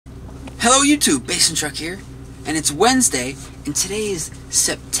Hello YouTube, Basin Truck here, and it's Wednesday, and today is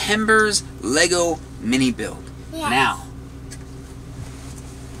September's Lego mini build. Yeah. Now,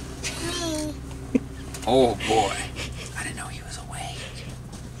 oh boy, I didn't know he was awake.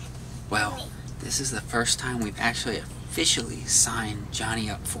 Well, this is the first time we've actually officially signed Johnny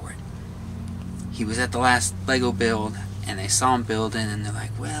up for it. He was at the last Lego build, and they saw him building, and they're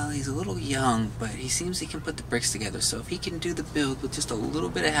like, well, he's a little young, but he seems he can put the bricks together, so if he can do the build with just a little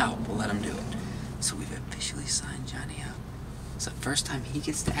bit of help, we'll let him do it. So we've officially signed Johnny up. It's the first time he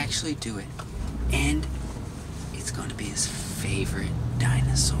gets to actually do it, and it's going to be his favorite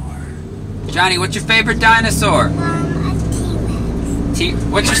dinosaur. Johnny, what's your favorite dinosaur? A T-Rex.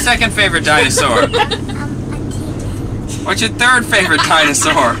 What's your second favorite dinosaur? A T-Rex. What's your third favorite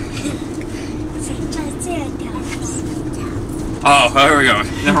dinosaur? Triceratops. Oh, there we go.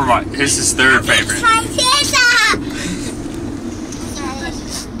 Never mind. Here's his third favorite. Triceratops!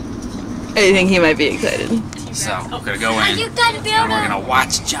 I think he might be excited. So, we're going to go in, You gotta build and we're a- going to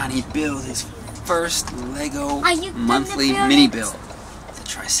watch Johnny build his first Lego Are you gonna monthly build mini it? build. The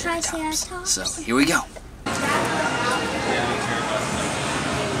Triceratops. Triceratops? So, here we go.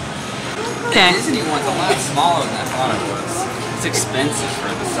 Okay. The Disney one's a lot smaller than I thought it was. It's expensive for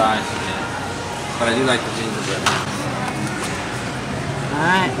the size of it. But I do like the gingerbread.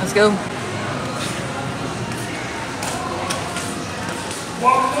 Alright, let's go.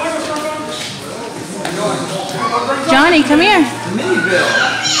 Johnny, come here. The mini build.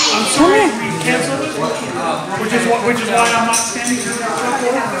 I'm sorry, we canceled it, which is why I'm not standing here.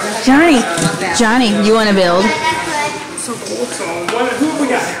 Johnny, you want to build? So cool. So who have we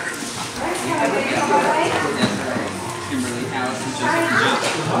got here? Kimberly House and Joseph.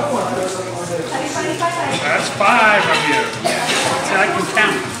 That's 5 of you. See, I can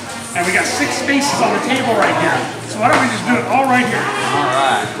count. And we got 6 spaces on the table right here. So why don't we just do it all right here?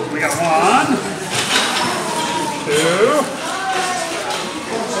 Alright. We got 1, 2,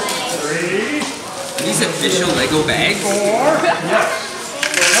 3, These official Lego bags? 4. Yes.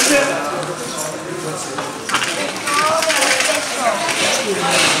 That's it.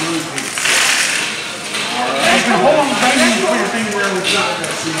 You can hold on the bag and put your finger where we got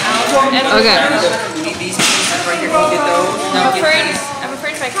this. Okay. You need these pieces right here. Can you get those? No, I'm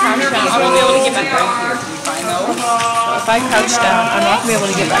afraid if I crouch down, I won't be able to get back up. Can you find those? If I crouch down, I'm not going to be able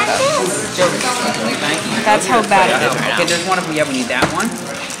to get back up. Thank you. That's how bad it is right Okay, now. there's one of them. Yeah, we need that one.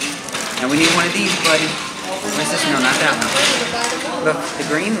 And we need one of these, buddy. Where's this? No, not that one. Look, the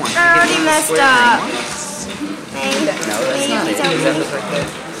green one. I already messed up. No, that's not it. That looks like that.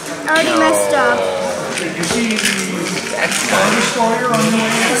 I already messed up. You see That's the not it. destroyer on the way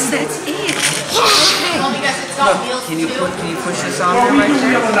in? That's it. Look, can you push this on there right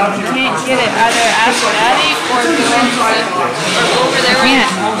there? You can't get it. Either ask Daddy or go over there. Can't.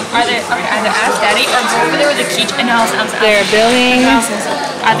 Either ask Daddy or go over there with the keychain. They're building.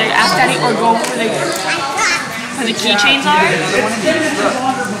 Either ask Daddy or go over there where the keychains are.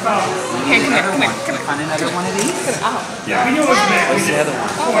 Here, come here. Find another one of these? Yeah, we knew it was bad. Where's the other one?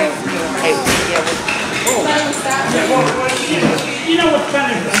 Hey, yeah, You know what kind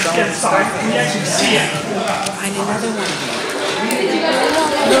of gets inside when you actually see it. find another one.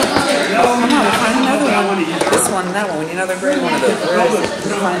 No, come on, Find another one. This one, that one. We need another gray one of those. Where is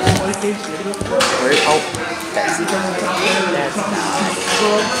it? Where? Oh, that's it. That's not.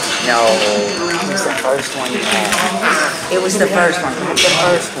 No, it was the first one you had. It was the first one. Not the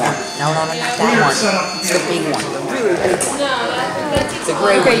first one. No, not that one. It's the big one. The really big one. The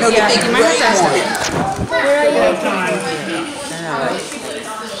gray one. No, the big gray one.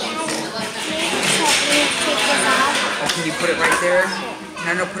 Oh, can you put it right there?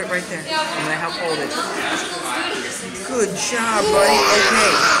 No, put it right there. I'm gonna help hold it. Good job, buddy.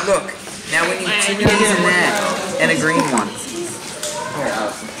 Okay, look. Now we need 2 of these and that. And a green one.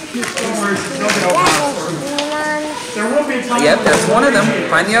 there will be a time. Yep, that's one of them.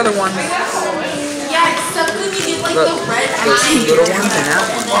 Find the other one. Yeah, something you get like Look, the red those 2 little ones and that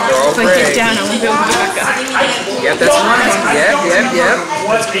one. They're all If I get gray. down, I won't be able to get back up. Yep, that's one of them. Yep.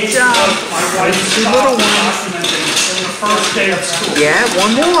 Good job. There's 2 little ones. The first day of school. Yeah,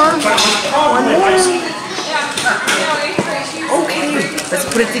 one more. Probably high school. Okay, let's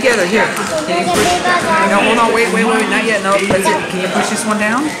put it together. Here. Can you push? No, hold on. Wait. Not yet. No, that's it. Can you push this one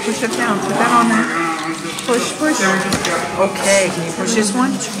down? Push that down. Put that on there. Push. Okay, can you push this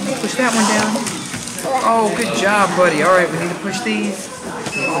one? Push that one down. Oh, good job, buddy. All right, we need to push these.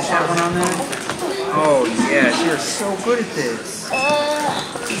 Can you push that one on there? Oh, yes. You're so good at this.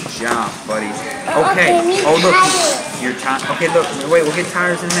 Good job, buddy. Okay. Oh, look. Your time. Okay, look. Wait, we'll get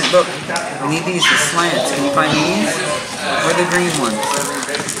tires in a minute. Look. We need these, the slants. Can you find these? Or the green ones?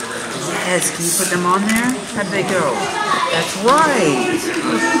 Yes, can you put them on there? How'd they go? That's right.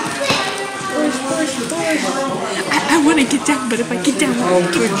 I want to get down, but if I get down, Oh,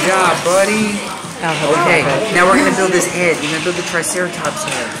 good job, buddy. Okay, now we're gonna build this head. You're gonna build the Triceratops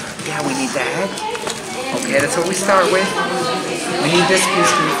head. Yeah, we need that. Okay, that's what we start with. We need this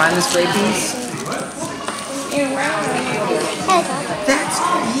piece. Can you find this gray piece? That's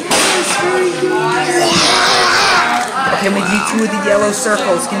yes, very good. Okay, we need 2 of the yellow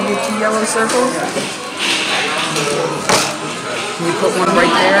circles. Can you get 2 yellow circles? Can you put one right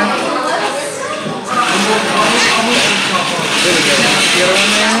there? There we go. The other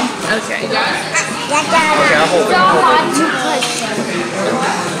one there? okay. Okay, I'll hold it.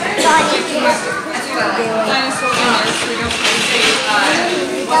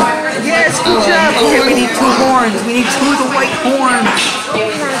 Yes, good job. Okay, we need 2 horns. We need 2 of the white horns.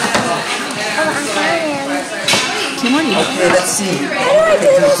 Okay, let's see. Can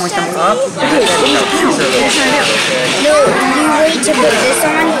you point them up? No, you wait to put this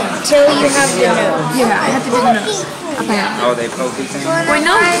on till you have the nose. Yeah, I have to do the nose. Okay. Oh, they poke these things? Wait,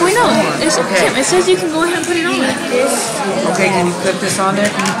 no. It's, Okay. Kim, it says you can go ahead and put it on. Okay, can you clip this on there?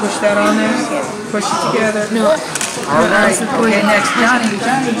 Can you push that on there? Push it together. No. Alright, okay, next, Johnny.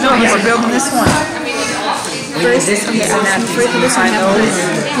 No, we're building this one. We need this piece and that piece. Can you find those?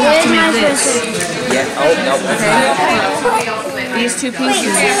 Here's my first. Yeah, oh, no, okay. These 2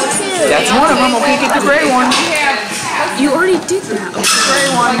 pieces. That's one of them. Okay, get the gray one. You already did that. Gray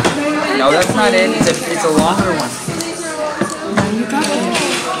one. No, that's not it. It's a longer one. You got it.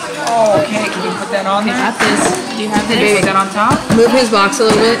 Oh, okay. Can you put that on there? Got this. Do you have Can you put that on top? Move his box a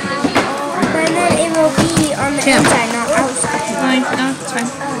little bit. But then it will be on the inside, not outside. Fine. No, it's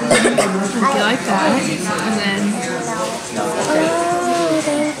fine. You like that. And then.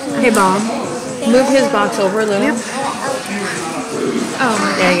 Hey, Bob. Move his box over a little. Oh,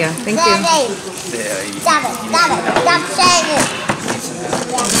 there you go. Thank you. Stop it. Stop saying it.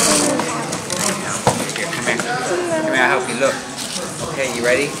 Here, come here. Come here, I'll help you. Look. Okay, you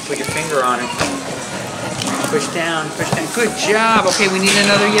ready? Put your finger on it. Push down, push down. Good job. Okay, we need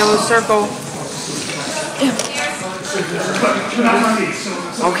another yellow circle.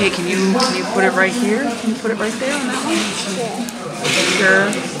 Okay, can you put it right here? Can you put it right there on that one? Sure.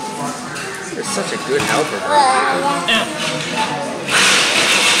 You're such a good helper.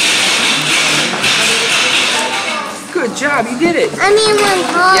 Good job, you did it. I need one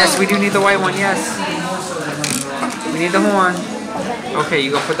horn. Yes, we do need the white one, yes. We need the horn. Okay,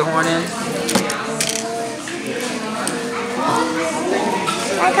 you gonna put the horn in?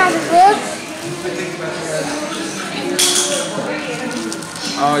 I got the book.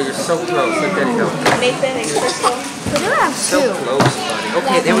 Oh, you're so close. Look, there you go. We do have So 2. close, buddy.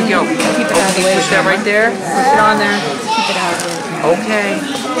 Okay, there we go. Keep it out of the way. Push that right there. Push it on there. Keep it out of the way. Okay.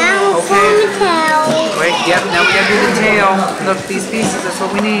 Now we'll form the tail. Wait, yep, now we gotta do the tail. Look, these pieces, that's what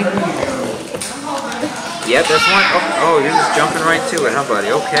we need. Yep, that's one. Oh, you're just jumping right to it, huh,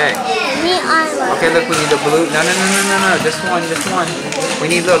 buddy? Okay. Me, I love. Okay, look, we need the blue. No. This one. We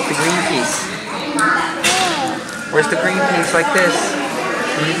need, look, the green piece. Where's the green piece? Like this.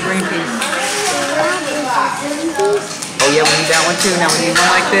 We need the green piece. Oh, yeah, we need that one too. Now we need one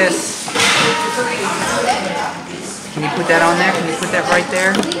like this. Can you put that on there? Can you put that right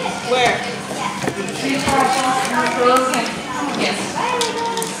there? Where?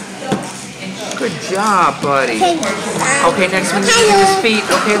 Good job, buddy. Okay, next we need to get his feet.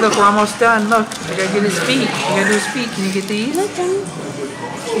 Okay, look, we're almost done. Look, we gotta get his feet. We gotta do his feet. Can you get these?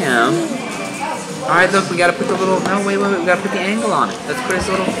 Yeah. Alright, look, we gotta put the little, no, wait, we gotta put the angle on it. Let's put his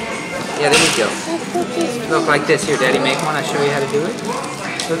little, yeah, there we go. Look, like this. Here, Daddy, make one. I'll show you how to do it.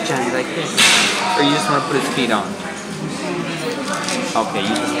 Look, Johnny, like this. Or you just want to put his feet on? Okay,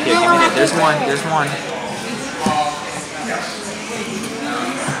 you just, here, give me that. There's one.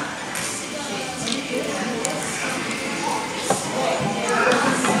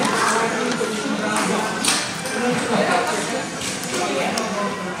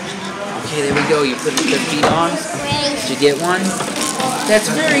 Okay, there we go. You put the feet on. Did you get one? That's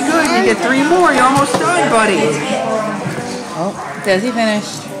very good. You get 3 more. You're almost done, buddy. Oh, Desi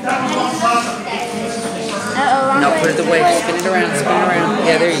finished. No, put it away. Spin it around.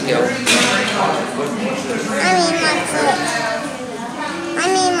 Yeah, there you go. I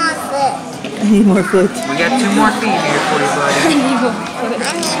need my foot. We got 2 more feet here for you, buddy. I need more foot.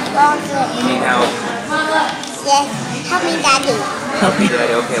 You need help. Yes. Help me, Daddy. Help me,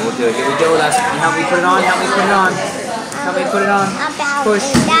 Daddy. Okay, we'll do it. Here we go. Help me put it on. Help me put it on. Push.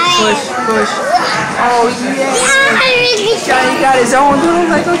 Oh, yes. Johnny got his own little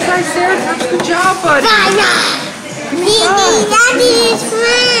Lego Triceratops. Good job, buddy. Daddy is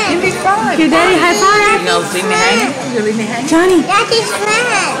fine. Give me 5. Your daddy high five. No, leave me hanging. You're leaving me hanging. Johnny. That's his friend.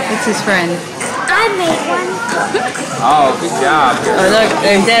 It's his friend. I made one. Oh, good job. Oh, look,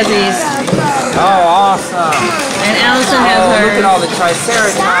 there's Desi's. Oh, awesome. And Allison has Oh, hers. look at all the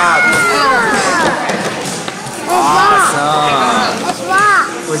Triceratops. Awesome. It's rock.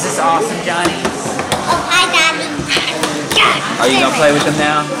 Was this awesome, Johnny? Oh, hi, Daddy. Are you gonna play with them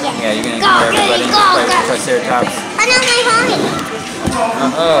now? Yeah, you're gonna come everybody and play with the Triceratops. I know my honey.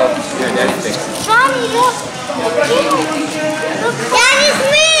 Oh, your daddy fixed it. Johnny, look. Daddy's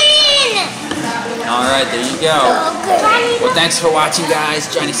mean. All right, there you go. Johnny, Well, thanks for watching,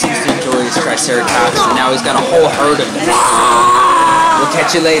 guys. Johnny seems to enjoy this Triceratops, and now he's got a whole herd of them. We'll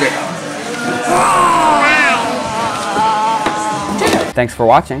catch you later. Thanks for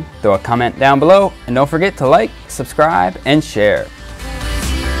watching. Throw a comment down below, and don't forget to like, subscribe, and share.